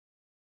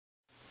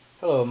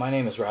Hello, my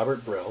name is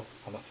Robert Brill.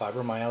 I'm a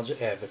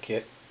fibromyalgia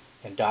advocate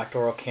and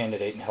doctoral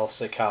candidate in health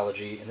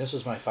psychology, and this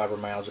is my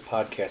fibromyalgia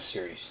podcast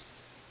series.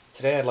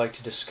 Today I'd like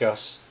to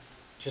discuss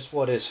just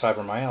what is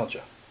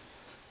fibromyalgia.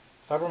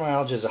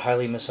 Fibromyalgia is a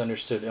highly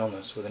misunderstood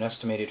illness with an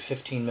estimated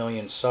 15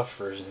 million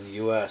sufferers in the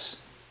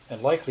U.S.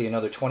 and likely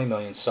another 20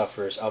 million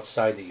sufferers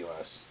outside the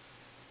U.S.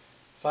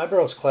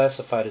 Fibro is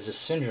classified as a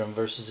syndrome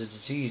versus a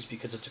disease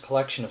because it's a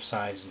collection of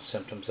signs and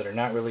symptoms that are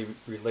not really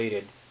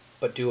related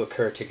but do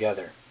occur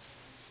together.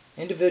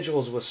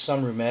 Individuals with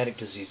some rheumatic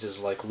diseases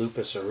like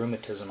lupus or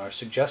rheumatism are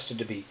suggested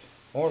to be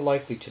more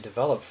likely to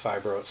develop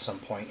fibro at some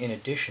point in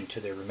addition to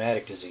their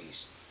rheumatic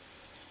disease.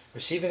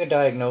 Receiving a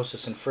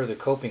diagnosis and further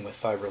coping with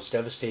fibro's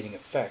devastating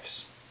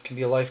effects can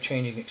be a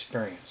life-changing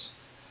experience.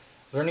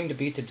 Learning to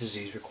beat the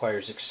disease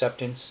requires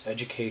acceptance,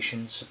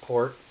 education,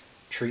 support,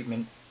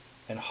 treatment,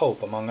 and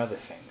hope, among other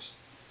things.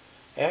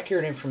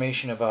 Accurate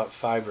information about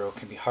fibro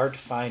can be hard to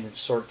find and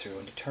sort through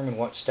and determine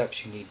what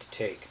steps you need to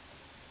take.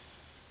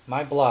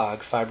 My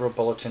blog,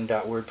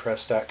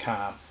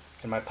 fibrobulletin.wordpress.com,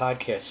 and my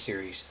podcast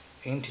series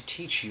aim to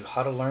teach you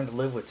how to learn to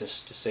live with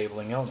this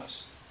disabling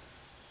illness.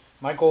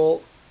 My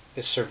goal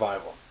is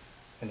survival,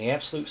 and the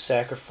absolute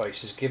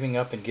sacrifice is giving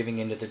up and giving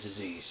into the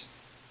disease,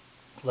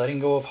 letting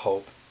go of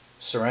hope,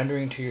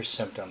 surrendering to your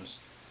symptoms,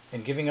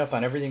 and giving up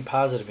on everything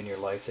positive in your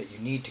life that you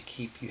need to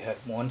keep you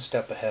one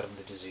step ahead of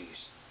the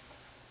disease.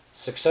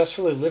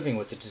 Successfully living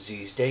with the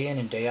disease day in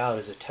and day out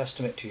is a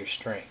testament to your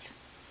strength.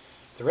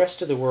 The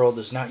rest of the world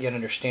does not yet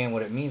understand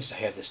what it means to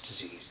have this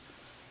disease,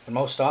 and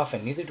most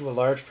often neither do a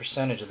large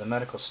percentage of the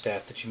medical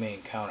staff that you may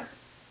encounter.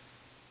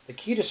 The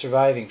key to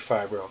surviving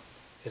fibro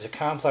is a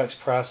complex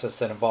process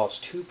that involves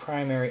two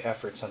primary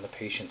efforts on the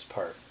patient's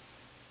part.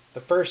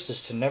 The first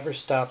is to never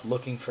stop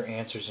looking for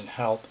answers and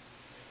help,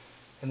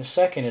 and the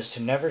second is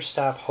to never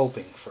stop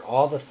hoping for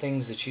all the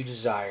things that you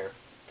desire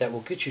that will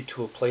get you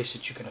to a place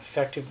that you can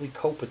effectively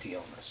cope with the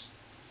illness.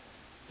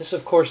 This,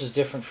 of course, is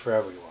different for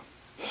everyone.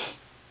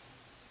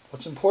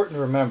 What's important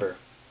to remember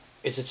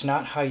is it's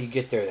not how you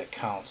get there that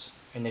counts,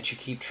 and that you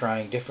keep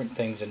trying different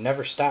things and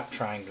never stop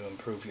trying to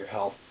improve your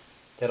health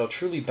that'll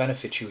truly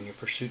benefit you in your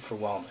pursuit for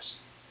wellness.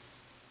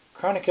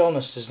 Chronic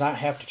illness does not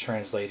have to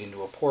translate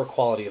into a poor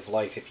quality of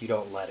life if you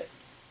don't let it.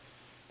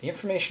 The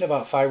information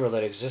about fibro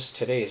that exists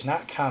today is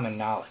not common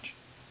knowledge.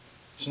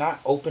 It's not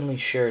openly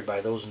shared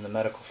by those in the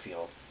medical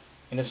field,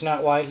 and it's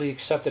not widely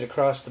accepted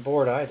across the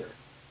board either,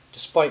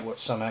 despite what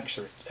some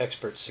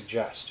experts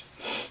suggest.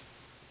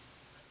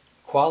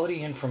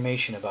 Quality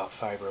information about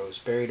fibro is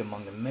buried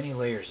among the many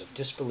layers of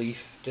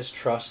disbelief,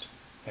 distrust,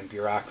 and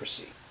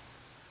bureaucracy.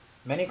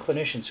 Many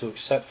clinicians who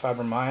accept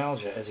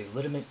fibromyalgia as a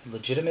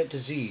legitimate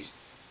disease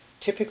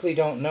typically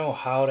don't know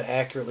how to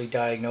accurately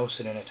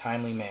diagnose it in a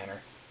timely manner,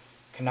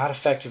 cannot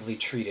effectively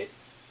treat it,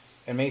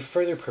 and may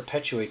further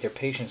perpetuate their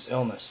patient's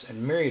illness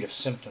and myriad of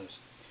symptoms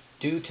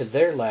due to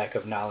their lack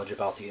of knowledge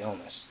about the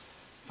illness.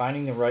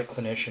 Finding the right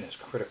clinician is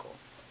critical.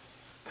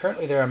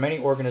 Currently, there are many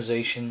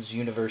organizations,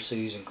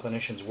 universities, and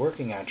clinicians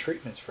working on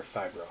treatments for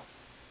fibro.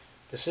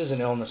 This is an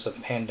illness of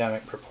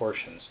pandemic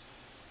proportions.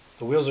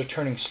 The wheels are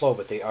turning slow,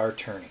 but they are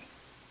turning.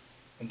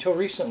 Until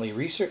recently,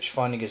 research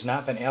funding has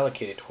not been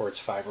allocated towards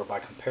fibro by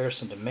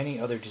comparison to many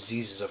other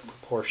diseases of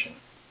proportion,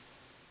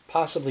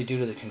 possibly due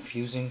to the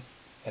confusing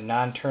and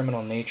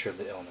non-terminal nature of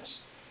the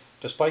illness,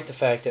 despite the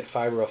fact that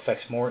fibro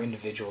affects more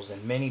individuals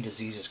than many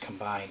diseases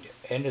combined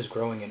and is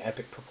growing in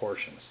epic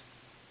proportions.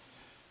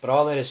 But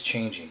all that is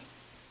changing.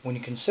 When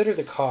you consider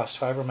the cost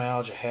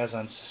fibromyalgia has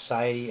on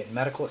society and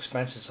medical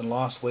expenses and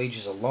lost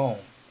wages alone,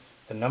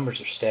 the numbers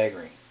are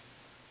staggering.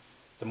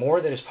 The more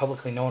that is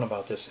publicly known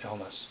about this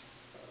illness,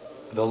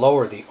 the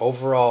lower the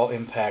overall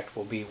impact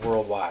will be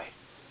worldwide.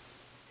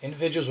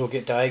 Individuals will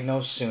get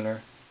diagnosed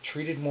sooner,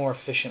 treated more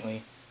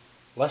efficiently,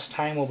 less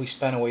time will be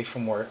spent away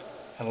from work,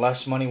 and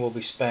less money will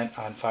be spent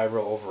on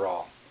fibro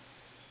overall.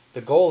 The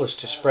goal is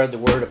to spread the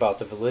word about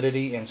the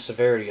validity and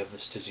severity of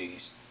this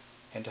disease,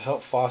 and to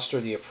help foster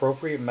the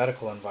appropriate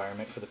medical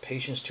environment for the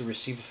patients to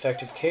receive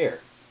effective care.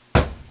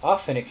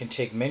 Often it can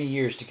take many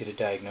years to get a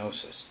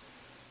diagnosis,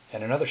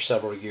 and another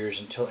several years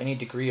until any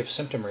degree of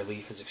symptom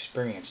relief is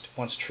experienced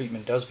once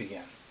treatment does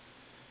begin.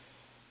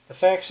 The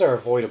facts are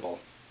avoidable,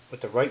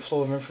 with the right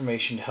flow of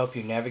information to help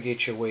you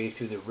navigate your way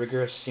through the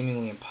rigorous,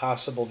 seemingly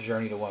impossible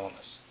journey to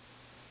wellness.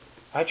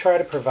 I try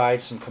to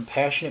provide some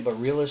compassionate but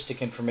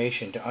realistic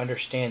information to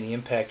understand the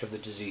impact of the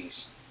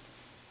disease.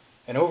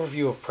 An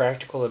overview of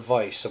practical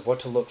advice of what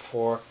to look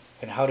for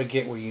and how to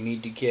get where you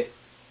need to get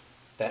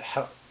the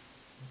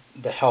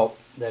help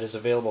that is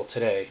available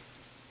today,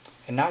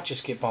 and not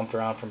just get bumped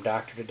around from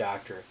doctor to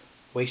doctor,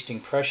 wasting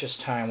precious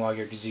time while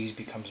your disease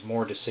becomes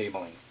more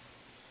disabling.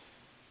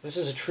 This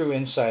is a true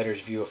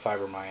insider's view of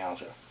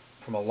fibromyalgia,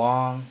 from a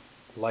long,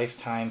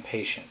 lifetime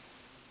patient,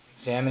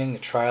 examining the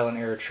trial and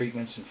error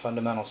treatments and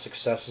fundamental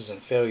successes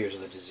and failures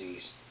of the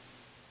disease.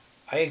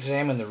 I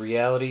examine the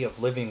reality of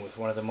living with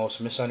one of the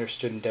most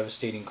misunderstood and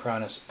devastating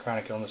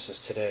chronic illnesses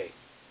today,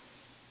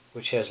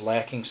 which has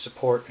lacking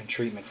support and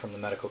treatment from the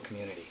medical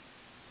community.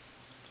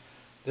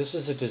 This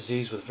is a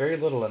disease with very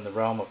little in the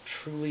realm of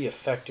truly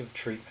effective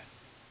treatment.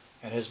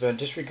 and has been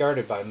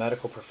disregarded by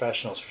medical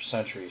professionals for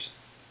centuries,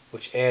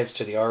 which adds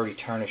to the already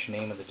tarnished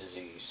name of the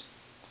disease.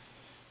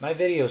 My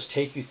videos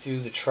take you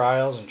through the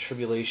trials and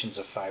tribulations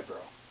of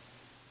fibro,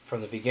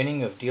 from the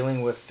beginning of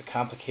dealing with the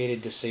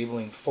complicated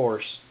disabling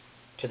force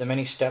to the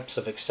many steps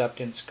of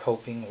acceptance,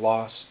 coping,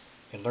 loss,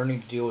 and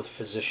learning to deal with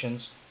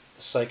physicians,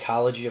 the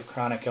psychology of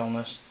chronic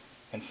illness,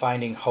 and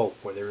finding hope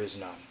where there is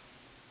none.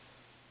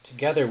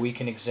 Together we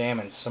can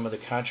examine some of the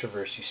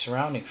controversies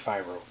surrounding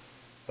fibro,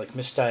 like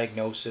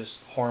misdiagnosis,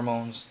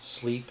 hormones,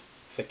 sleep,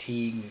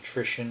 fatigue,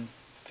 nutrition,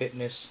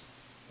 fitness,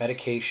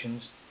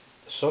 medications,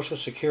 the Social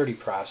Security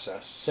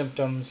process,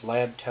 symptoms,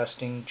 lab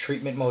testing,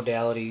 treatment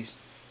modalities,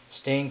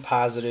 staying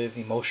positive,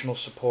 emotional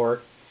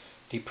support,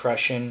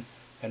 depression,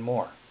 and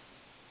more.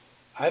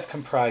 I've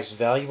comprised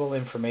valuable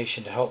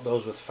information to help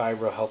those with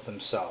fibro help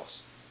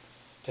themselves,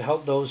 to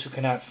help those who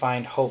cannot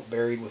find hope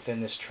buried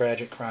within this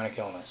tragic chronic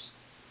illness,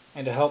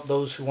 and to help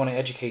those who want to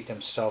educate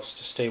themselves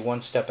to stay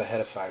one step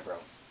ahead of fibro.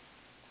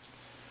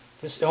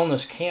 This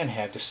illness can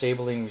have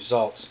disabling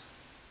results,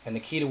 and the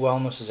key to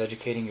wellness is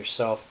educating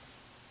yourself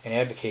and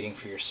advocating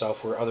for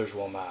yourself where others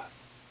will not.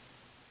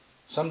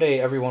 Someday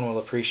everyone will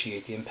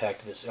appreciate the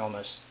impact of this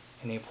illness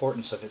and the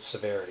importance of its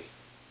severity.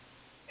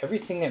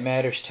 Everything that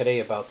matters today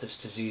about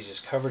this disease is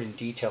covered in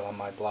detail on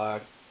my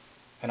blog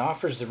and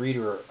offers the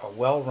reader a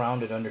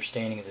well-rounded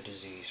understanding of the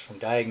disease, from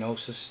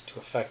diagnosis to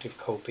effective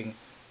coping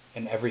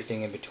and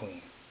everything in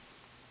between.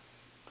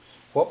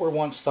 What were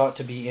once thought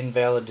to be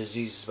invalid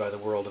diseases by the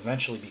world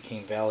eventually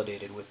became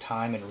validated with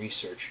time and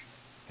research,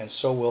 and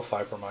so will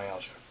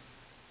fibromyalgia.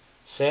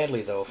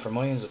 Sadly, though, for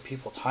millions of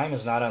people, time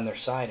is not on their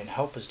side and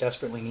help is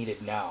desperately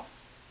needed now.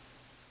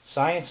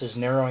 Science is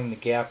narrowing the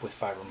gap with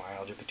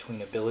fibromyalgia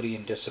between ability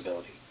and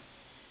disability,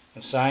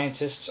 and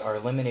scientists are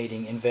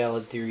eliminating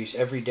invalid theories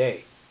every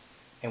day,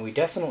 and we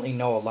definitely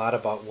know a lot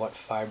about what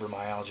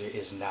fibromyalgia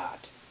is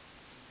not.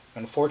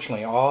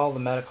 Unfortunately, all the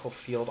medical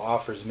field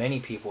offers many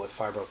people with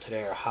fibro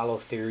today are hollow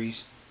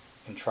theories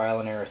and trial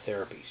and error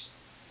therapies.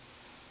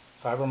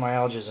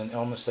 Fibromyalgia is an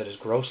illness that is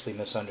grossly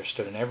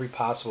misunderstood in every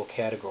possible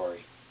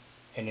category,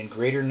 and in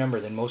greater number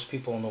than most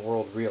people in the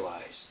world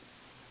realize.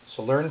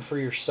 So learn for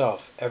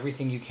yourself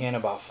everything you can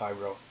about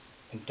fibro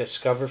and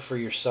discover for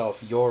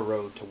yourself your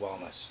road to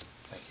wellness.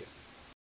 Thank you.